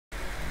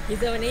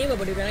He's our neighbor,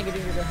 but you cannot get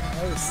into the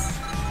house.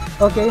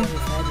 Okay.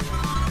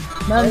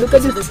 Man, Okay, look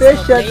at so this this space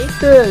is our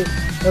shuttle.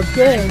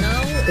 Okay. And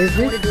now, Is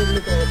I want this you to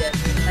look over there.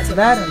 That's your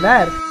where? place.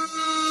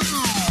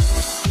 Where?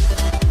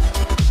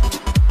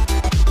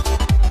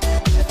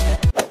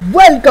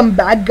 Welcome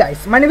back,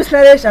 guys. My name is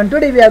Naresh, and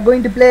today we are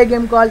going to play a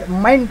game called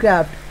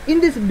Minecraft. In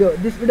this video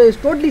is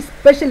totally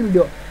special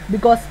video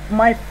because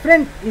my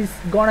friend is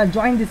gonna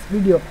join this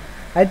video.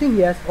 I think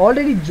he has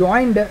already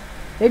joined.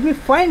 Let me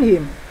find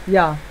him.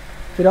 Yeah,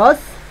 Firoz.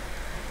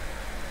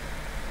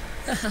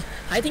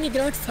 I think you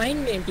cannot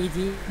find me,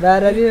 NTG.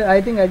 Where are you?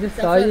 I think I just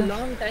saw For a you.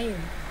 long time.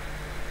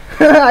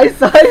 I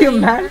saw you,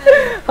 man.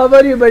 How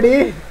are you,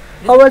 buddy?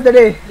 How was the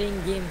day?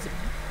 Playing games.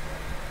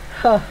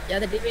 Huh. Yeah,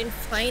 the day went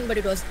fine, but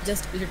it was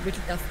just a little bit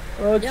tough.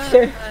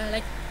 Okay. Yeah,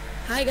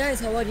 hi guys,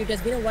 how are you? It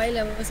has been a while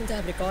ever since I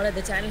have recorded.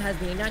 The channel has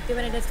been inactive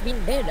and it has been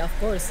dead, of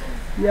course.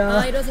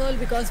 Yeah. It was all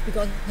because of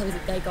this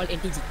guy called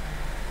NTG.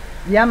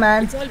 Yeah,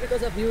 man. It's all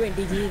because of you,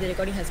 NTG. The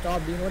recording has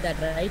stopped. You know that,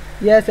 right?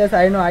 Yes,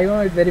 I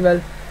know it very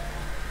well.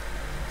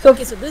 So,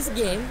 Okay, so this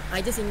game,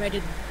 I just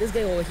invited this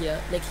guy over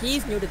here. Like, he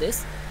is new to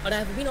this, but I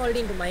have been already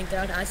into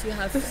Minecraft. As you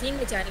have seen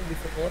my channel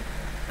before,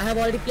 I have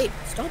already played.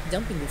 Stop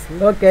jumping, you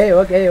fool.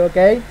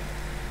 okay.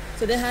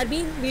 So there had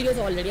been videos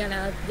already, and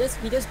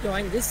we just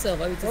joined this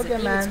server, which is Okay, a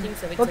team man. stream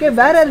server. Okay,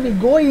 where are we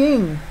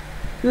going?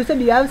 You said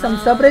you have some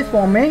surprise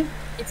for me.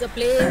 It's a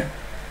place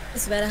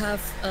where I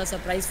have a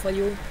surprise for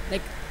you.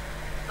 Like,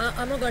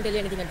 I'm not gonna tell you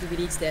anything until we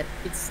reach there.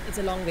 It's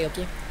a long way,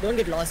 okay? Don't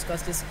get lost,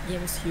 cause this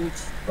game is huge.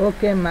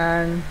 Okay,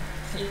 man.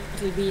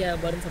 It will be a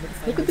burden for me to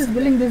find. Look at this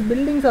building. These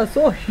buildings are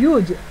so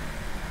huge.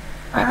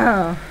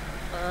 How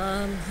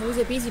is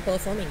your PC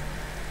performing?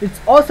 It's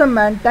awesome,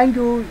 man. Thank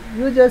you.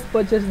 You just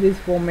purchased this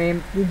for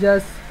me. You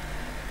just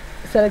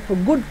select for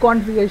good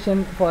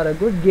configuration for a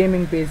good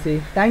gaming PC.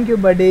 Thank you,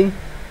 buddy.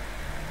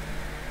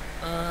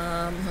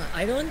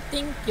 I don't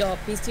think your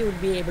PC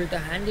would be able to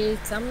handle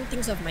some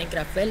things of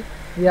Minecraft well.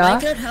 Yeah.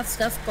 Minecraft have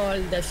stuff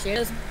called the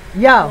shaders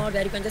Yeah. mode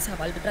where you can just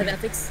have ultra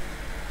graphics.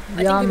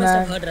 I Yeah, think you must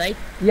have man. heard, right?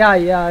 Yeah,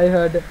 I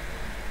heard.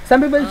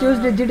 Some people choose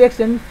the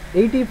GTX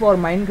 80 for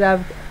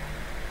Minecraft.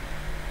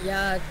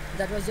 Yeah,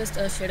 that was just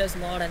a shaders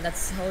mod, and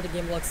that's how the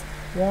game works.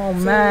 Wow, So,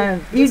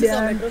 man. this is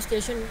a metro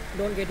station.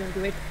 Don't get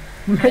into it.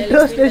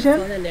 Metro station?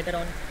 Later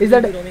on. Is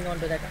We'll that- be roaming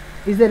onto that?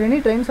 Is there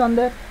any trains on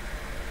there?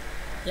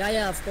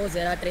 Yeah, of course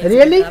there are trains.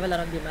 Really? You can travel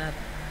around the map.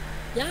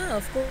 Yeah,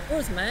 of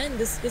course, man.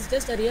 This is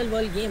just a real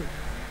world game.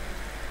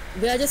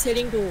 We are just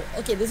heading to.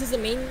 Okay, this is the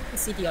main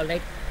city, all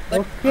right.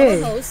 But Okay.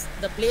 our house,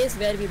 the place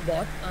where we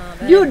bought.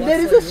 Where I Dude, bought there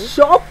is for a you,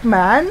 shop,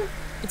 man.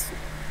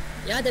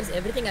 Yeah, there's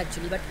everything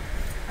actually, but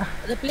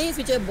the place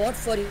which I bought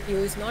for you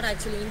is not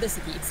actually in the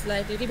city. It's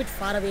like a little bit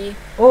far away.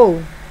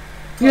 Oh,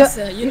 Cause,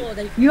 you know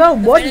that you have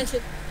the bought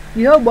financial-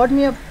 you have bought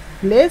me a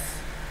place.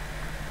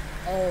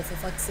 Oh, for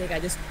fuck's sake, I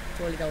just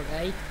told it out,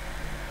 right?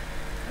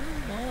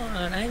 Come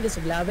on, I'm just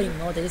blabbering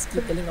now. They just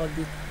keep telling out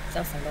the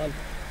stuff and all.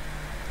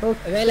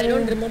 Okay. Well, I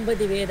don't remember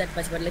the way that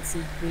much, but let's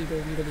see. We'll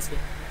go this way.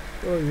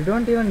 Oh, you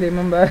don't even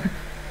remember.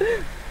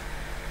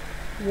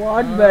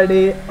 What,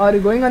 buddy? Are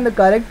you going on the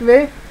correct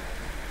way?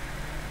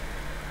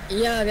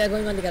 Yeah, we are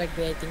going on the correct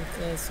way, I think.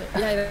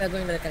 Yeah, we are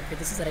going on the correct way.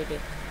 This is the right way.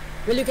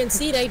 Well, you can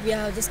see, right? We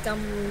have just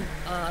come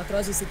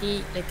across the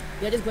city. Like,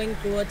 we are just going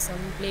towards some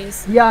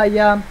place.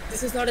 Yeah.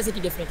 This is not a city,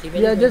 definitely.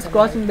 We are just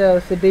crossing the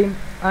city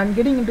and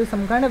getting into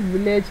some kind of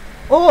village.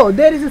 Oh,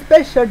 there is a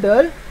space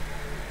shuttle.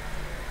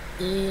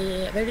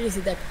 Yeah, where did you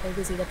see that?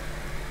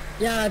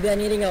 Yeah, we are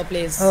nearing our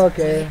place.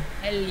 Okay.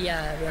 Hell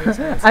yeah, we are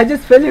just I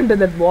just fell into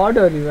that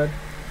water river.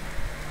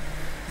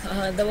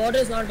 the water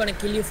is not gonna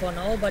kill you for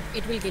now, but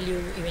it will kill you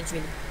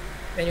eventually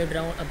when you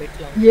drown a bit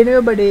long.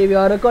 Anyway, buddy, we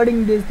are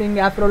recording this thing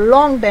after a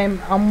long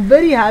time. I'm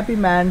very happy,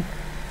 man.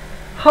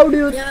 How do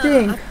you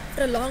think?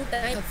 After a long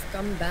time, I've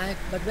come back,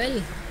 but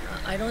well,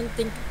 I don't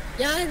think.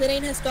 Yeah, the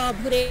rain has stopped.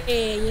 Hooray!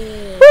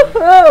 Yay!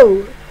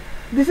 Oh,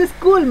 this is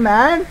cool,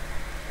 man.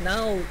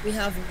 Now we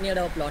have neared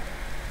our plot.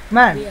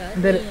 Man,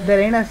 the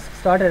rain has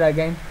started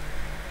again.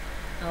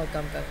 Now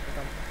come.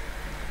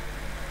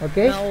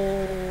 Okay. Now,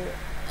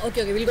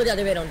 okay, we'll go the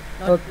other way around.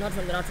 Not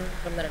from the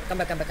come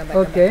back.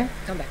 Okay.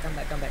 Come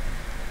back.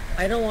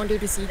 I don't want you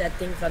to see that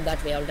thing from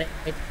that way, alright?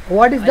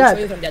 What is I'll that?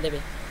 show you from the other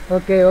way.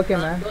 Okay,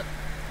 man.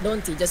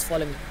 Don't see, just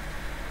follow me.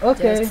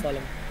 Okay. Just follow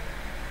me.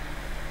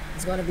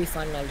 It's gonna be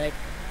fun, alright?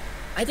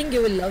 I think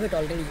you will love it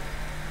already.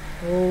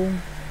 Oh.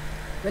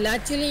 Well,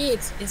 actually,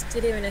 it's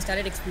yesterday when I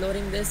started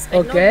exploring this. I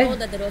did not know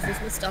that there was this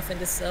much stuff in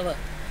this server.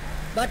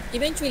 But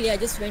eventually, I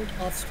just went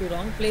off to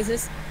wrong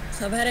places,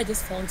 where I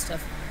just found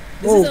stuff.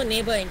 This is our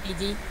neighbor,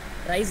 NTG,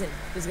 Ryzen.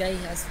 This guy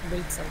has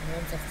built some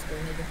homes of his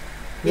own.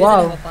 He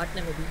doesn't have a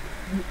partner, maybe.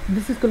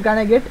 This is cool. Can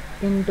I get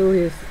into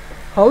his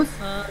house?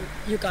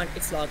 You can't.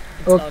 It's locked.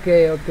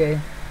 Okay.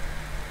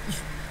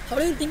 How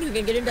do you think you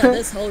can get into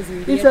others' house,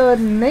 you idiot? He's our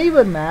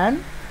neighbor,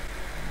 man.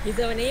 He's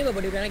our neighbor,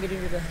 but you cannot get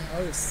into the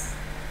house.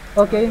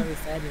 Okay. It's not gonna be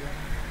fair, you know.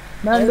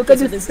 Man, Okay, look at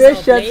so this this is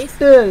space our place.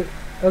 shuttle.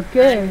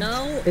 Okay. And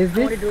now, is I this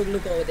want you to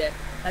look over there.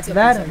 That's your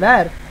place.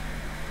 where?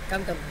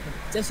 Come.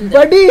 Just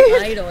Buddy!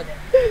 right over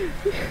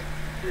there.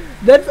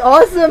 That's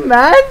awesome,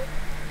 man.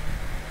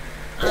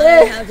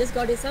 I have just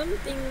got you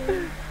something.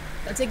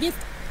 That's a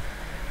gift.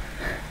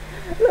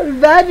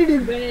 Where did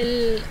you?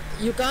 Well,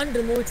 you can't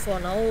remove it for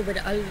now, but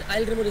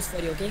I'll remove this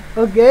for you, okay?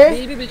 Okay.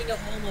 We'll be building a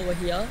home over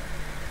here.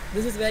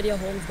 This is where your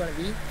home's gonna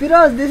be.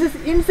 Pyrrhos, this is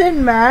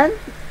insane, man.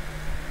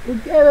 You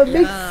gave a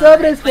big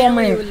surprise for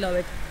me. You will love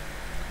it.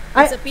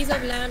 It's a piece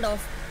of land of.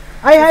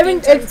 I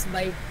haven't.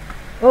 By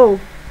oh.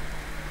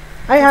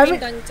 I haven't.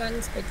 10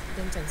 chunks by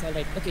 10 chunks. All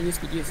right. Okay, you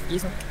speak.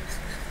 Use.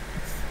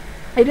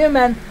 I know,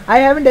 man. I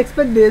haven't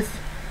expected this.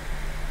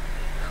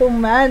 Oh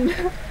man.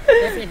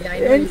 Definitely. I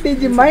know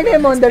NTG, my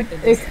name on that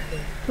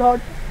plot.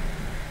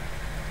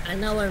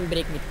 And now I'm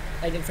breaking it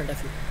right in front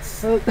of you.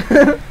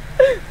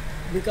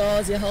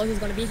 Because your house is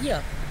gonna be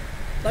here.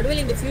 But well,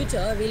 in the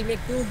future, we'll make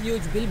 2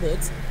 huge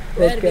billboards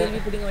where we'll be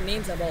putting our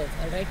names above.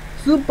 All right.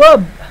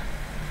 Superb.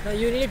 Now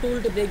you need a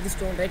tool to break the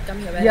stone, right? Come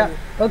here. Where yeah. Are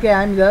you? Okay,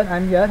 I'm here.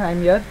 I'm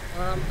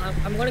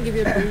gonna give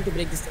you a tool to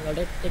break this thing. All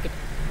right. Take it.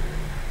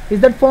 Is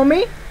that for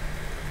me?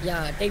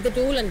 Yeah. Take the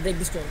tool and break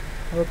the stone.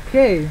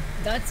 Okay.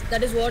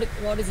 That is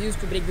what is used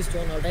to break the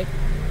stone. All right.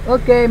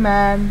 Okay,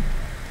 man.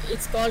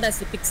 It's called as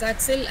the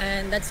pickaxe,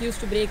 and that's used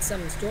to break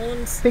some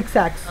stones.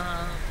 Pickaxe.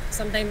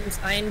 Sometimes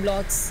iron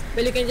blocks.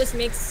 Well, you can just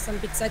make some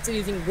pickaxes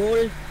using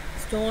gold,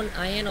 stone,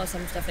 iron, or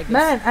some stuff like that.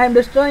 Man, I'm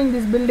destroying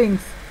these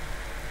buildings.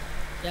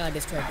 Yeah,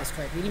 destroy.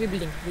 We'll be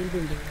building.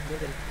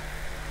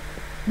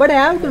 But I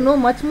have to know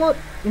much more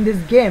in this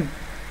game.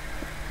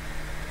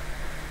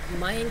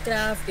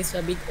 Minecraft is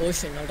a big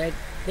ocean, alright?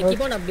 They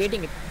keep on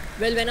updating it.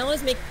 Well, when I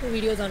was making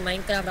videos on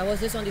Minecraft, I was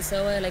just on the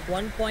server like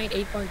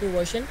 1.8.2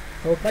 version.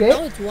 Okay. But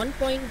now it's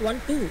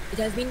 1.12. It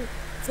has been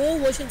 4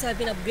 versions have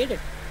been upgraded.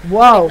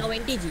 Wow. Like now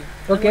NTG.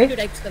 Okay. I'm going to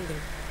type something.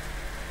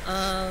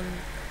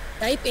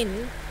 Type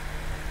in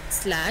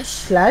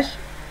 //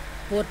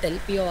 portal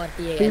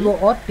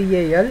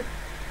PORTAL.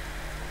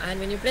 And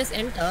when you press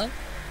enter,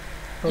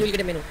 you will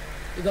get a menu.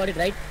 You got it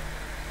right?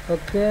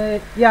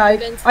 Okay. Yeah,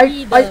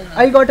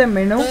 I got a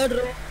menu. Third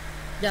row.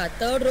 Yeah,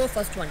 third row,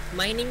 first one.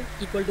 Mining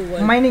equal to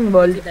world. Mining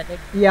world. That, right?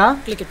 Yeah.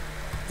 Click it.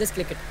 Just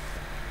click it.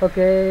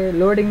 Okay.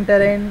 Loading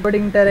terrain.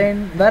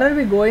 Where are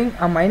we going?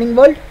 A mining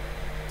world?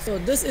 So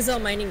this is a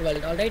mining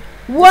world, alright?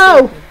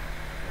 Wow!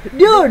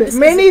 Dude,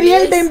 many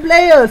real-time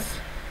players.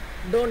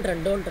 Don't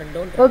run.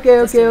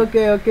 Okay.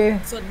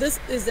 So this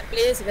is the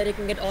place where you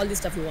can get all the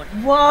stuff you want.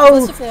 Wow.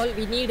 First of all,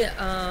 we need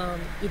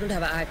you don't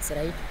have an axe,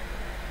 right?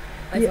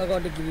 I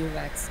forgot to give you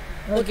axe.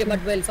 Okay,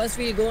 but well, first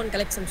we'll go and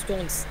collect some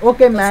stones.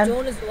 Okay, man.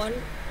 Stone is one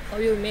how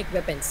you make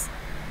weapons.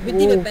 With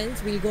the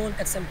weapons, we'll go and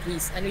cut some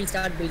trees and we'll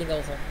start building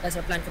our home. That's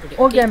our plan for today.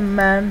 Okay,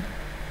 man.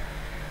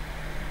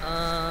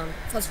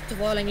 First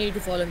of all, I need you to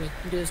follow me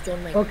into the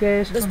stone mine.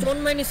 Okay. The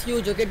stone mine is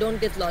huge, okay? Don't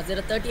get lost. There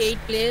are 38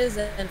 players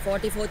and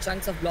 44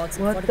 chunks of blocks.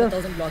 What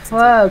 44,000 blocks.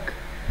 Fuck.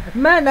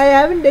 Man, I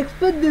haven't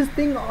expected this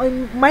thing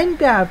in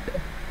Minecraft.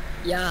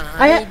 Yeah,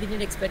 I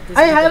didn't expect this.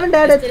 I haven't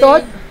had a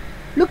thought.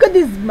 Look at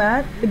this,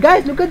 man.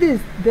 Guys, look at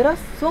this. There are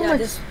so much.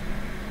 Just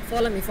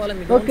follow me.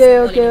 Don't okay.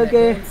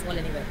 Don't fall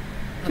anywhere.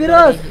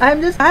 Pyrrhos,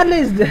 I'm just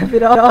paralyzed.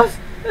 Pyrrhos.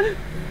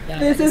 Yeah,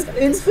 this is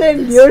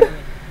insane, dude.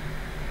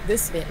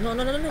 This way. No.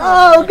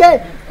 Oh,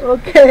 okay.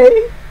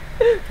 Okay.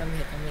 Come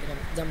here.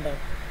 Jump down.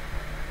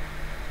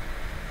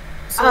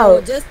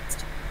 So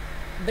just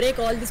break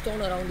all the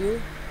stone around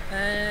you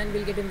and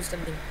we'll get into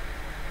something.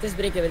 Just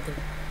break everything.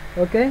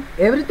 Okay.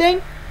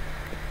 Everything?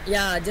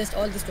 Yeah, just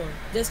all the stone.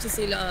 Just to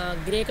see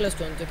grey color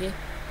stones, okay?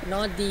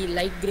 Not the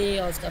light grey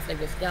or stuff like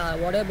this. Yeah,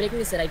 whatever breaking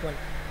is the right one.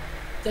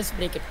 Just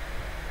break it.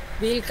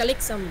 We'll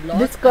collect some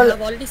blocks. I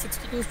have already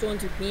 62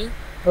 stones with me.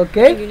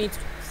 Okay. And you need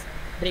stones.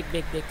 Break.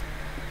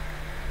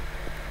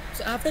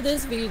 So after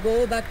this, we'll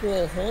go back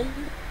to our home.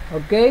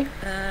 Okay.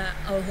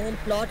 Our home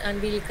plot, and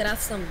we'll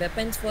craft some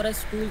weapons for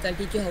us. Tools. I'll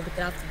teach you how to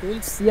craft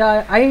tools.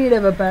 Yeah, I need a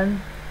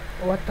weapon.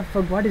 What the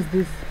fuck? What is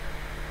this?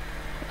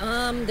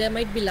 There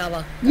might be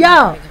lava.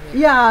 Yeah,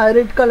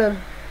 red color.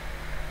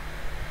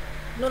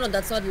 No,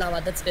 that's not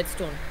lava. That's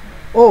redstone.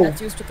 Oh.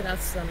 That's used to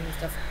craft some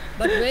stuff.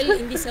 But well,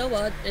 in the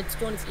server,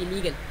 redstone is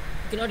illegal.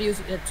 You cannot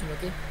use redstone,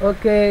 okay?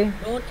 Okay.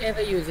 Don't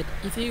ever use it.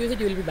 If you use it,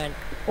 you will be banned.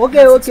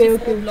 Okay.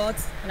 64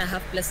 blocks and I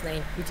have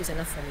 +9, which is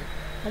enough for me.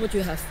 How much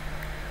you have?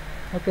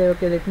 Okay.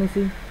 Let me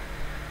see.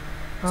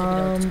 Check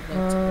it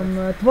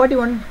out.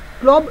 41.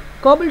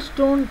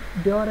 Cobblestone.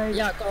 Diorite.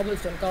 Yeah,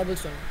 cobblestone.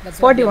 That's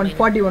 41.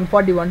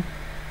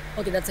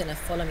 Okay, that's enough.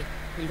 Follow me.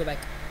 We'll go back.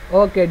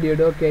 Okay, dude.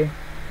 Okay.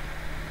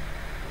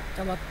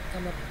 Come up.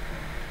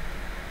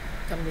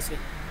 Come this way.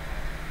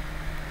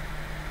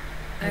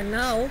 And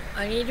now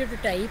I need you to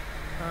type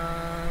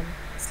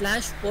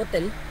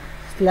 /portal.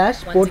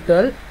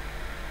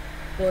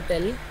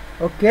 Portal.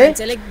 Okay. And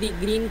select the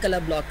green color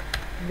block.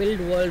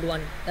 Build world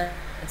 1.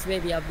 That's where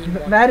we have been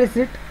born. Where is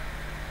it?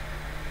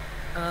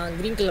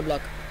 Green color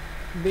block.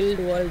 Build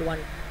world 1.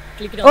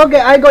 Click it on. Okay,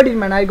 I got it,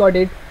 man. I got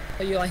it.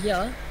 So you are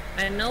here.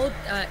 And now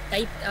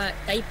type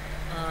 /f.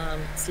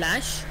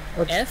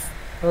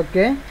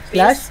 Okay.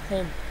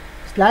 /home.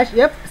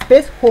 /f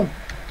space home.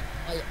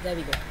 Oh yeah, there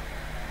we go.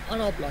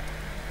 On our plot.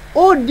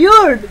 Oh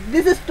dude,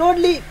 this is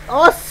totally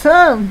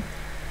awesome.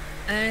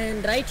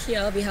 And right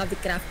here we have the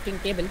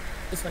crafting table.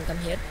 This one, come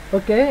here.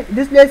 Okay,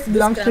 this place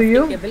belongs to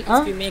you. Table is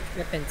to make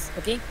weapons.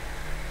 Okay.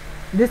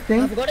 This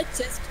thing. I've got a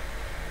chest.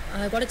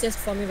 I've got a chest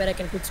for me where I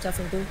can put stuff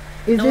into.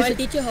 Now I'll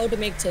teach you how to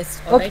make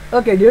chests. Alright.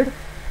 Okay, dude.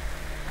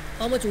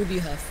 How much wood do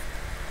you have?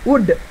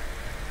 Wood.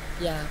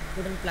 Yeah,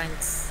 wooden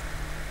planks.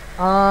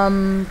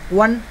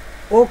 1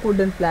 oak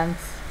wooden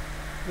planks.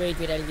 Wait,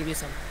 I'll give you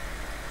some.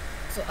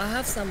 So I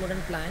have some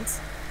wooden planks.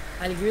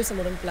 I'll give you some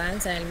wooden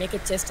planks and I'll make a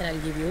chest and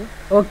I'll give you.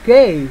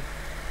 Okay.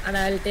 And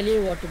I'll tell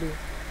you what to do.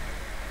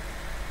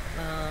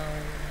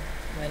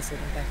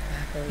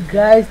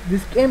 Guys,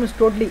 this game is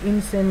totally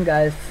insane,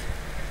 guys.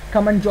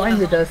 Come and join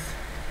with us.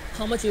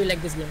 How much do you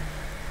like this game?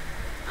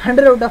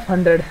 100 out of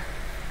 100.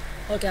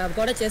 Okay, I've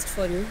got a chest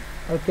for you.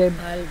 Okay.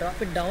 I'll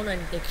drop it down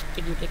and take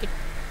it. You take it.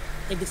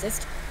 Take the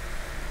chest.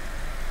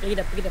 Pick it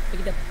up.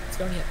 It's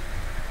down here.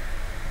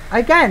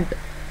 I can't.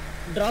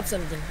 Drop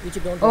something which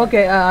you don't want.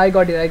 Okay, I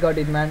got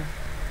it, man.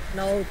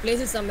 Now place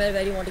it somewhere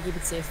where you want to keep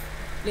it safe.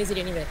 Place it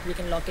anywhere. You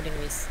can lock it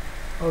anyways.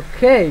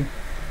 Okay.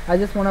 I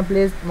just want to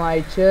place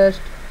my chest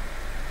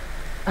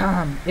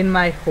in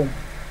my home.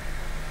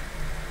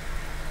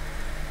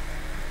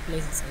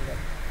 Place it somewhere.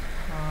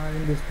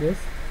 In this place.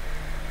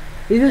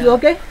 Is this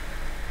okay?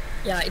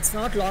 Yeah, it's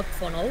not locked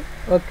for now.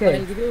 Okay. But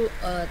I'll give you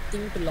a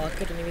thing to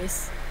lock it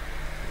anyways.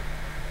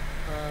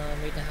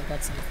 Wait, I have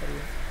got something for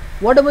you.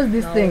 What about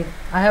this thing?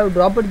 I have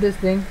dropped this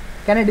thing.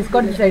 Can I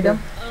discard this item?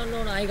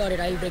 No, I got it.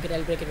 I'll break it.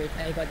 Wait,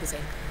 I got this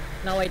item.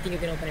 Now I think you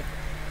can open it.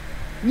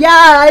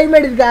 Yeah, I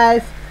made it,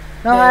 guys.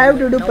 Now I have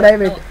to do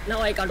private.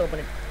 Now I can't open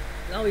it.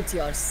 Now it's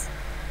yours.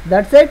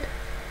 That's it?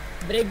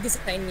 Break this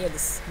sign near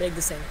this. Break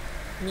this sign.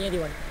 Near the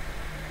one.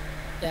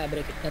 Yeah,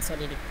 break it. That's all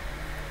you need.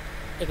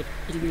 Take it.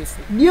 It'll be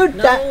useful. Dude,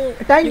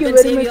 thank you very much. You can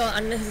save your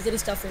unnecessary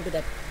stuff into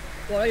that.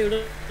 Whatever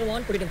you don't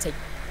want, put it inside.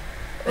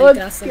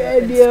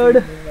 Okay,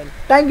 dude.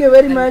 Thank you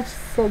very much.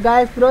 So,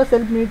 guys, pros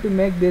help me to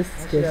make this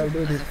chest. I'll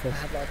do this first.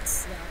 I have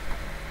lots.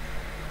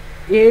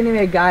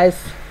 Anyway, guys,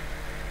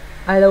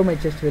 I love my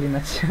chest very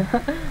much.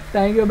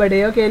 Thank you,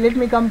 buddy. Okay, let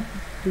me come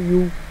to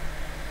you.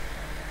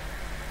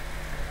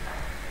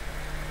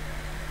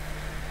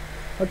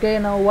 Okay,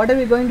 now what are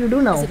we going to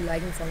do now? Is it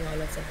lagging for me all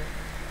of a sudden?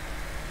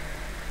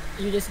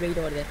 You just wait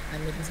over there.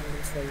 I'm making some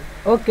things for you.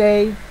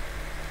 Okay.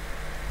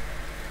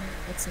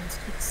 Get some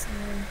sticks.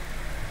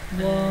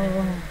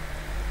 Wow.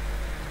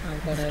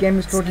 This game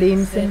is totally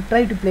insane.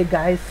 Try to play,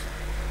 guys.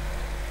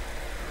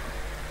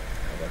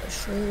 I got a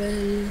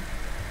shovel.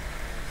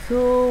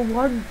 So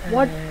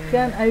what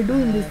can I do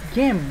in this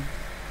game?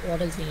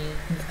 What else we need?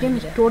 This game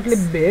is totally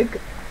big.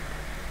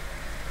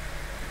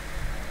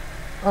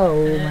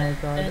 Oh my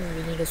god. And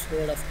we need a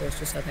sword, of course,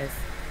 to survive.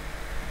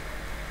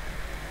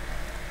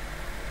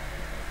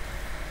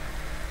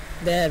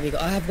 There we go.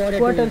 I have got it.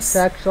 Quarter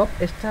sack shop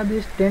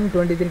established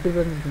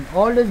 10/23/2016.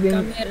 Always being.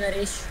 Come here,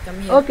 Naresh. Come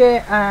here. Okay,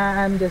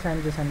 I'm just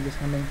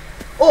coming.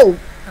 Oh.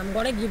 I'm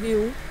gonna give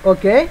you.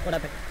 Okay. What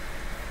happened?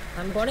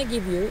 I'm gonna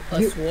give you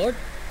a sword.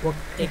 Okay.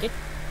 Take it.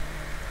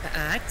 An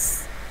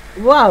axe.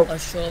 Wow. A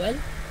shovel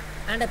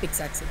and a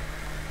pickaxe.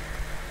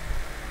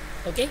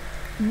 Okay.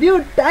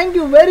 Dude, thank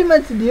you very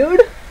much,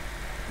 dude.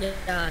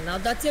 Yeah. Now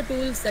that's your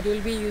tools that you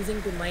will be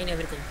using to mine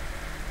everything.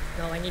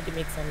 Now I need to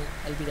make for me.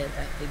 I'll be there.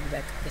 I'll be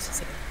back. Just a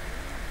second.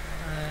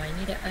 I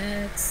need an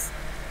axe.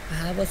 I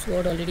have a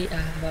sword already. I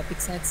have a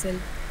pickaxe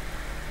and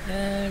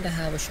I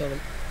have a shovel.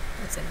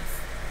 That's enough.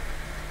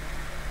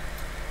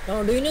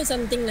 Now, do you know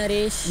something,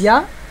 Naresh?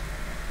 Yeah.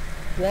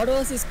 What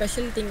was the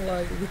special thing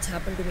which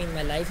happened to me in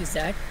my life is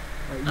that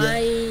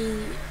I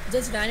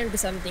just ran into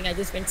something. I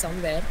just went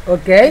somewhere.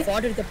 Okay. I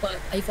fought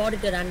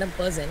with a random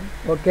person.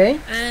 Okay.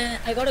 And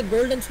I got a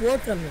golden sword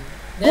from him.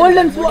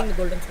 Golden sword. The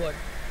golden sword.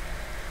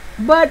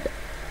 But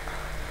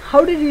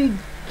how did he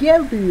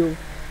give to you?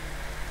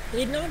 He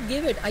did not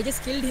give it. I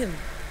just killed him.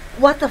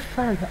 What the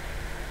fuck?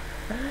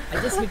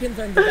 I just hit him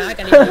from the back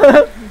and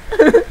I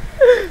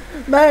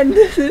Man,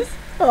 this is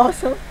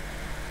awesome.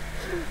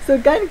 So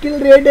can kill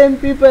random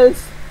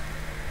peoples.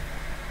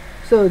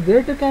 So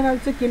they too can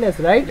also kill us,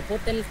 right? The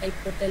portal, type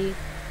portal,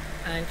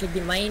 and click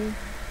the mine.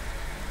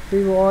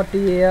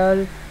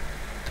 POTL.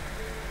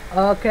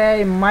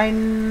 Okay,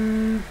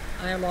 mine.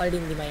 I am already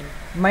in the mine.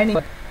 Mining.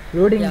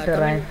 Loading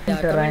terrain.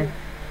 Terrain.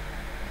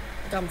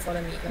 Come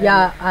follow me.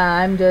 Yeah,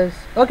 I'm just.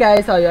 Okay,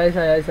 I saw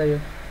you.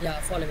 Yeah,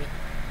 follow me.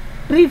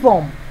 Tree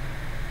form.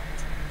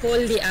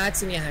 Hold the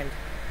axe in your hand.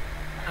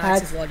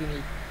 Axe is what you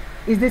need.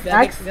 Is this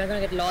axe? We are gonna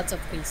get lots of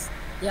trees.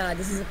 Yeah,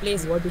 this is a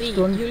place. What is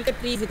stone? You will get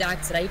trees with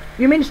axe, right?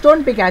 You mean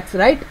stone pickaxe,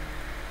 right?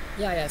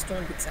 Yeah,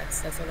 stone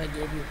pickaxe. That's what I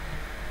gave you.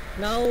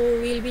 Now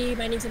we'll be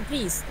mining some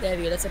trees. There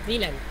we go. That's a tree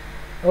land.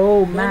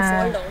 Oh Don't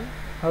man. fall down.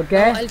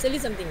 Okay. Now, I'll tell you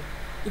something.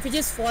 If you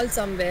just fall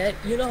somewhere,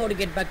 you know how to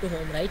get back to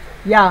home, right?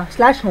 Yeah.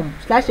 /home.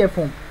 /f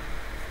home.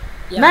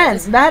 Yeah, man,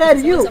 where are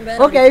you?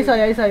 Okay, I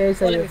saw you.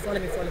 Follow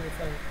me.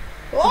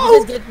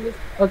 Oh.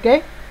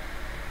 Okay.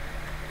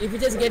 If you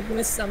just get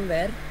missed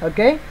somewhere,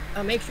 okay.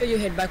 Make sure you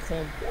head back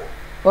home.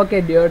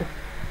 Okay, dude.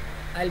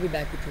 I'll be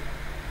back with you.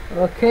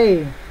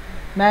 Okay.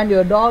 Man,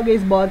 your dog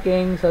is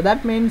barking, so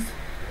that means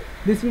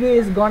this video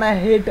is gonna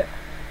hit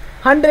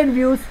 100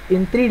 views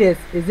in 3 days,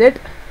 is it?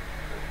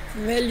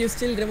 Well, you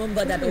still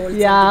remember that old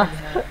yeah.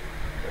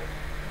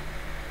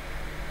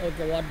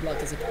 Okay, what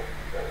block is it?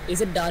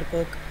 Is it dark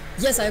oak?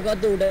 Yes, I got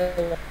the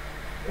wood.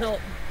 Now,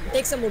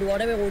 take some wood,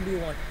 whatever wood you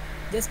want.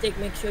 Just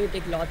make sure you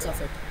take lots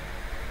of it.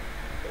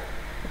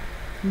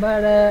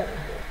 But,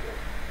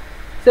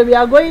 so we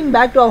are going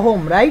back to our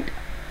home, right?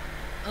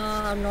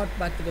 I'm not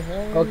back to the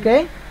home.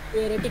 Okay.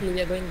 Theoretically,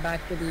 we are going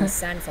back to the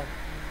sand farm.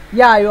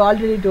 Yeah, you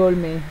already told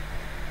me.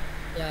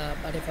 Yeah,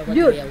 but if I got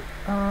the way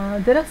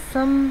out. There are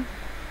some...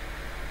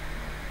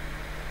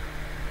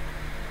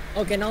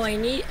 Okay, now I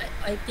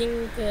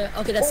think,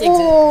 okay, that's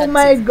Oh that's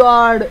my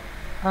god!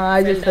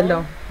 I just fell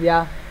down.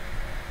 Yeah.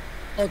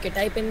 Okay,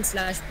 type in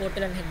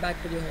 /portal and head back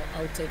to the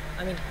outside.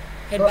 I mean,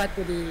 head back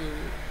to the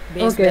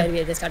base where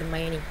we just started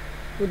mining.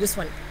 To this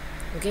one.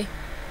 Okay?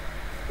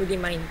 To the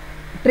mine.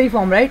 Tree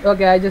farm, right?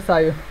 Okay, I just saw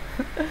you.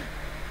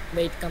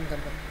 Wait, come.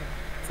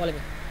 Follow me.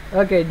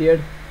 Okay,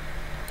 dude.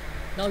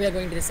 Now we are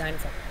going to the sand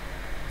farm.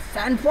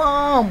 Sand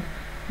farm!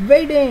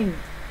 Waiting!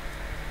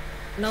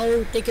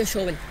 Now take your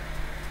shovel.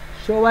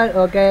 Shovel,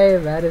 okay.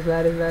 Where is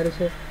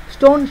it?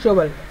 Stone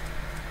shovel.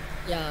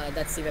 Yeah,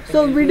 that's the weapon.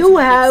 So we do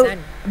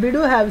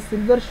have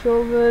silver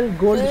shovel,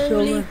 gold shovel.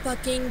 Holy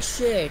fucking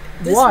shit!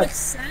 This what? much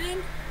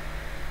sand?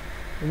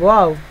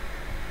 Wow.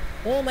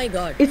 Oh my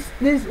god. It's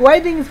this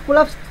white thing is full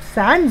of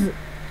sands.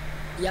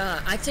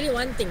 Yeah, actually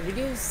one thing. Did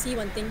you see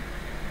one thing?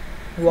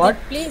 What?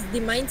 The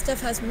mine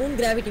stuff has moon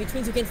gravity, which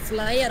means you can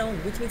fly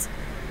around, which means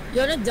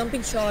you're not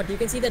jumping short. You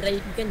can see that, right?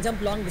 You can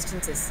jump long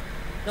distances.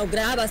 Now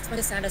grab as much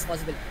sand as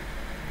possible.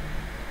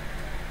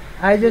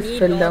 I just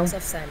fell down. Lots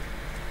of sand.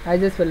 I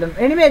just fell down.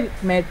 Anyway,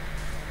 mate,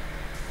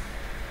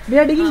 we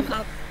are digging.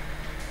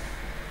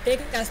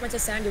 Take as much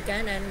as sand you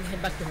can and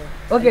head back to home.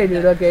 Okay,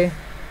 dude. Okay.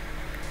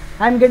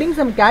 I'm getting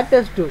some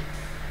cactus too.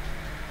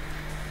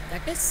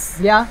 Cactus?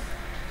 Yeah.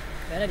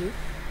 Where are you?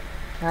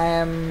 I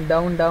am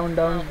down.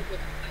 Oh,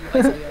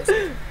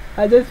 okay.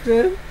 I just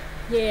fell.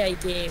 Yeah, I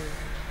came.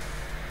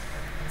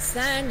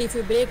 Sand, if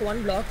you break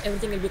one block,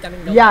 everything will be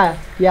coming down. Yeah, okay?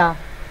 yeah.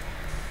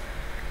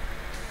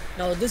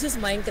 Now this is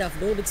Minecraft,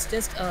 dude. It's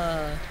just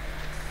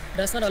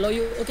does not allow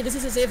you. Okay, this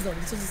is a safe zone.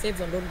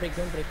 Don't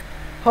break.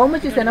 How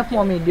much is enough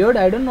for me, dude?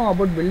 I don't know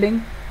about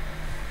building.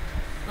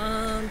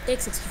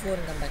 Take 64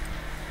 and come back.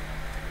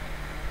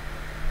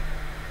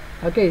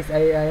 Okay, so I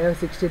have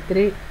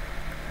 63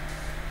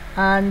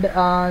 and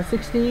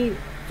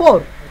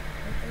 64.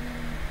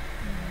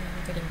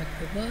 Getting back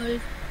to the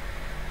world,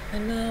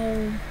 and now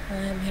I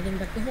am heading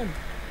back to home.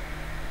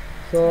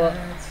 So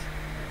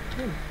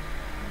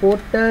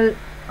portal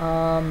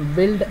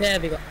build. There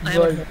we go.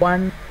 World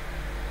 1.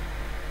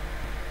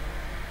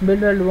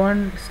 Build world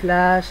 1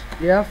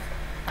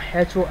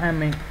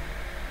 /FHOME.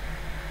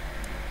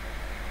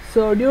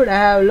 So dude, I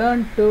have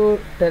learned to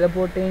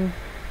teleporting.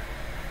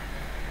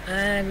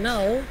 And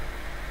now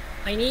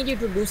I need you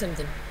to do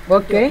something.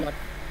 Okay.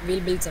 We'll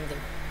build something.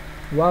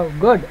 Wow,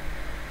 good.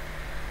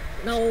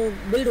 Now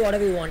build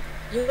whatever you want.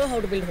 You know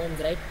how to build homes,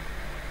 right?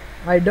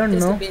 I don't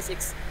know. Just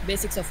the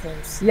basics of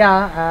homes.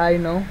 Yeah, I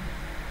know.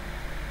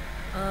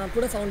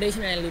 Put a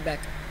foundation and I'll be back.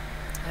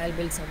 I'll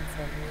build some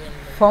for me and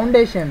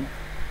foundation.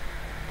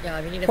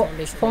 Yeah, we need a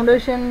foundation.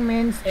 Foundation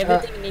means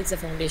everything needs a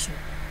foundation.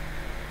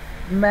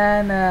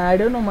 Man, I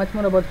don't know much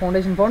more about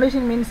foundation.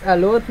 Foundation means a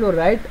lower floor,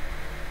 right?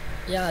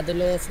 Yeah, the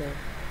lower floor.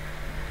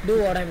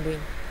 Do what I'm doing.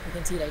 You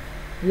can see, right?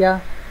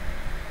 Yeah.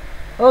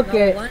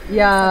 Okay. Now,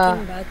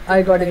 yeah,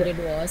 I got it. What I did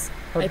was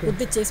I put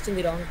the chest in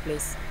the wrong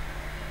place.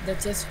 The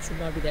chest should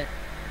not be there.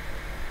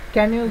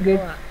 Can you get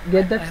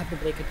that? I have to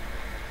break it.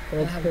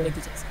 Okay. I have to break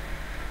the chest.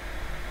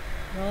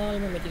 All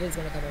my material is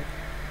gonna come out.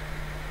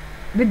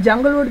 With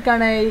jungle wood,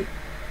 can I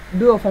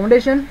do a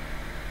foundation?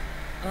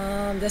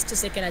 Just a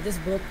second. I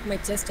just broke my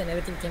chest and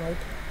everything came out.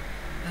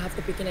 I have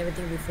to pick in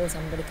everything before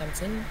somebody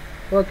comes in.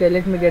 Okay,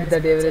 let me get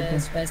that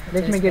everything.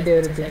 Let me get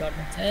everything. I got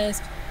my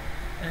chest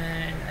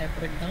and I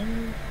put it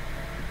down.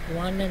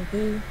 1 and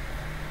 2.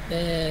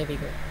 There we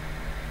go.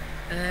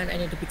 And I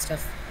need to pick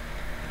stuff.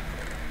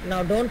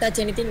 Now don't touch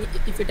anything.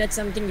 If you touch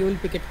something, you will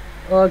pick it.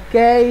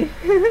 Okay.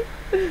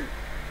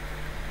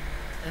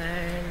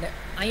 And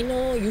I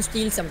know you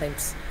steal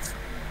sometimes.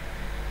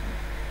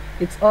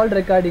 It's all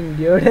recording,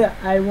 dude.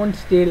 I won't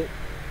steal.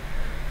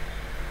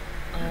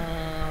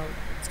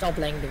 Stop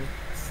lying to me.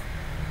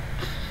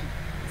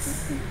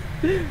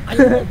 I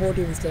know about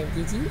you this time,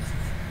 Kiji.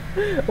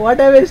 What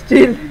have I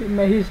steal in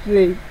my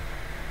history?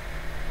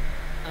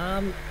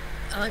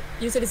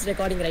 You said it's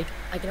recording, right?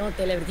 I cannot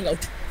tell everything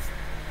out.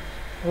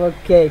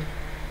 Okay.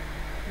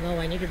 Now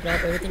I need to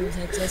drop everything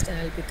inside chest and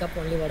I'll pick up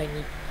only what I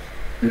need.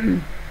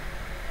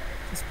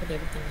 Just put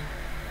everything in.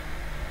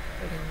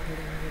 Put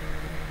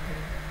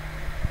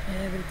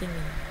everything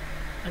in.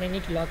 And I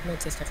need to lock my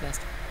chest at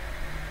last.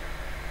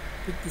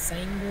 Pick the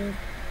signboard.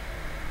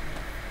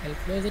 I'll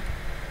close it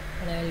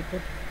and I'll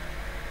put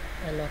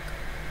a lock.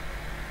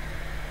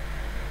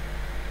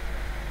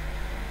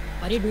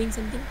 Are you doing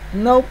something?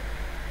 Nope.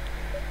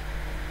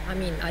 I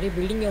mean, are you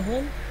building your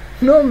home?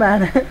 No,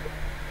 man.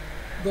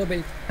 Go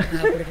build. I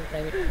have put it in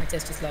private. My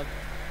chest is locked.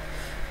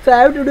 So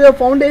I have to do a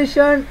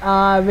foundation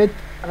with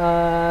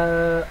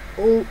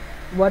oh,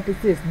 what is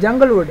this?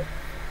 Jungle wood.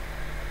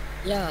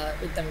 Yeah,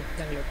 with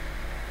jungle wood.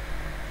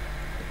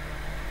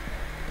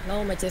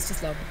 Now my chest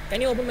is locked.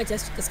 Can you open my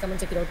chest? Just come and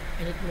check it out.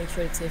 I need to make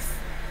sure it's safe.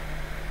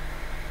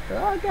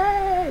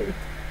 Okay.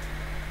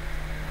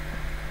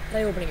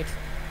 Try opening it.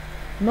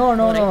 No,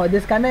 no, no.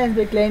 This container has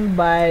been claimed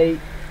by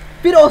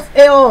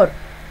PyrrhosAR.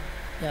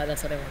 Yeah,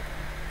 that's what I want.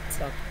 It's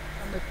locked.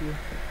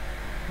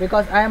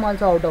 Because I am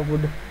also out of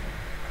wood.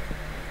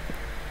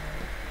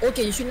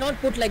 Okay, you should not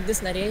put like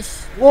this,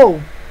 Naresh.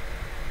 Whoa.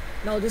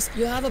 Now this,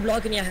 you have a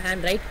block in your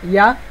hand, right?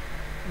 Yeah.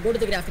 Go to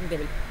the crafting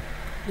table.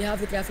 You have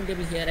the crafting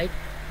table here, right?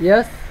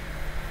 Yes.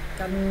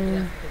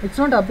 Come. It's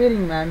not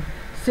appearing, man.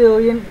 So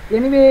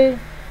anyway,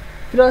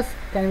 Firoz,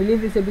 can we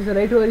leave this episode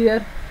right over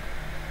here?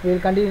 We will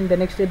continue in the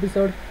next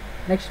episode,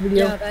 next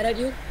video. Yeah, where are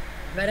you?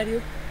 Where are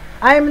you?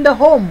 I am in the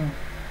home.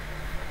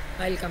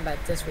 I'll come back.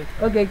 Just wait.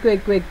 Okay,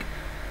 quick.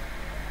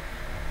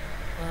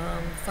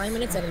 5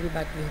 minutes and I'll be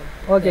back to the home.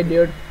 Okay,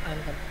 dude.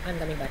 I'm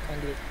coming back on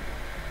the way.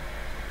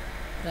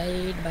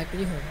 Right, back to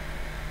the home.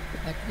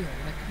 Back to the home.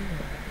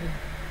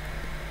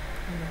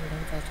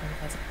 Run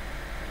fast.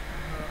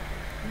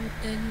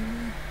 Hotel.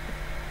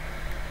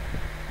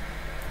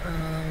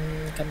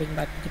 Coming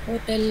back to the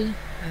portal.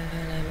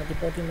 And I'm at the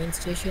portal main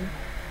station.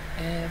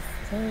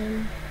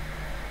 F1.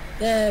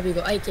 There we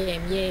go. I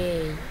came.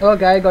 Yay.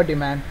 Okay, I got you,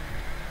 man.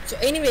 So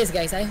anyways,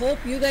 guys, I hope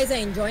you guys are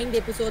enjoying the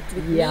episodes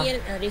with me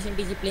and Nation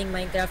TG playing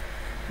Minecraft.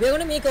 We're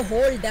gonna make a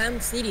whole damn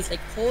series, like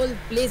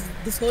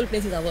this whole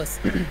place is ours.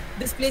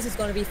 This place is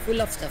gonna be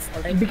full of stuff,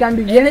 alright? We can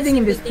do anything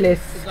in this place.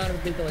 It's gonna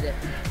be built over there.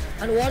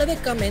 And whatever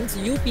comments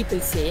you people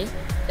say,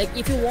 like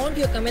if you want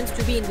your comments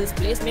to be in this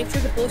place, make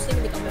sure to post them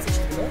in the comment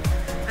section below.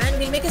 And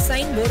we'll make a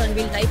signboard and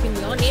we'll type in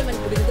your name and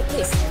put it in the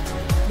place.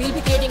 We'll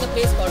be creating a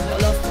place called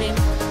Hall of Fame,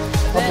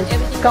 where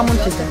everything come on,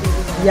 sister.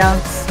 Yeah.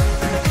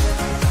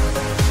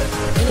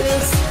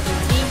 Anyways,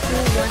 3, 2,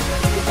 1,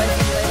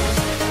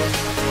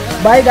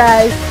 goodbye. Bye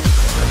guys.